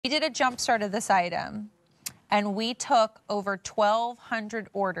did a jump start of this item, and we took over 1,200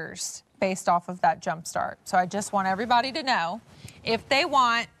 orders based off of that jump start. So I just want everybody to know, if they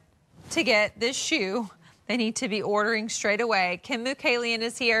want to get this shoe, they need to be ordering straight away. Kim Mukalian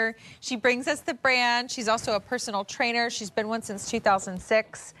is here. She brings us the brand. She's also a personal trainer. She's been one since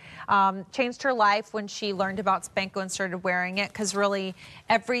 2006. Changed her life when she learned about Spanko and started wearing it, because really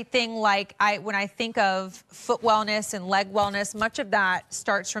everything, like when I think of foot wellness and leg wellness, much of that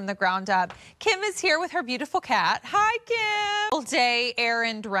starts from the ground up. Kim is here with her beautiful cat. Hi, Kim. All day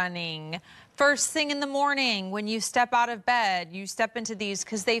errand running. First thing in the morning, when you step out of bed, you step into these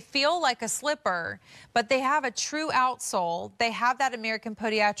because they feel like a slipper, but they have a true outsole. They have that American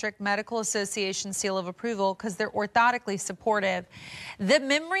Podiatric Medical Association seal of approval because they're orthotically supportive. The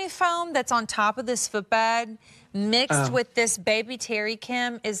memory foam that's on top of this footbed mixed with this baby terry,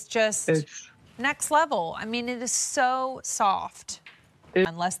 Kim, is just next level. I mean, it is so soft.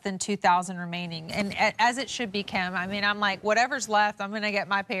 On less than 2,000 remaining, and as it should be, Kim. I mean, I'm like, whatever's left, I'm gonna get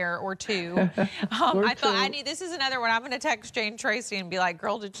my pair or two. I thought this is another one. I'm gonna text Jane Tracy and be like,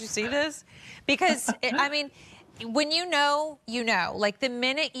 girl, did you see this? Because I mean, when you know, you know. Like the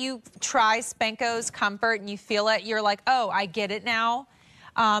minute you try Spanko's Comfort and you feel it, you're like, oh, I get it now.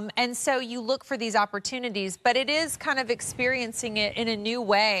 And so you look for these opportunities, but it is kind of experiencing it in a new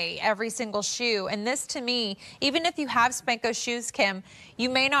way, every single shoe. And this, to me, even if you have Spanko shoes, Kim, you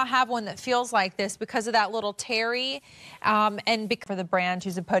may not have one that feels like this because of that little terry, and for the brand,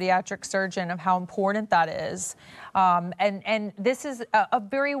 who's a podiatric surgeon, of how important that is. And this is a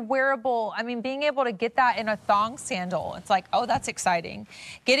very wearable, I mean, being able to get that in a thong sandal, it's like, oh, that's exciting.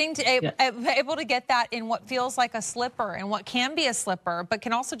 Getting to able to get that in what feels like a slipper and what can be a slipper, but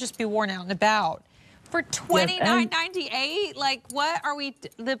can also just be worn out and about. For $29.98, like, what are we,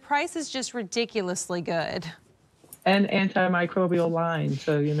 the price is just ridiculously good. And antimicrobial line,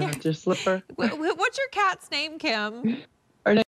 so, you know, just slipper. What's your cat's name, Kim?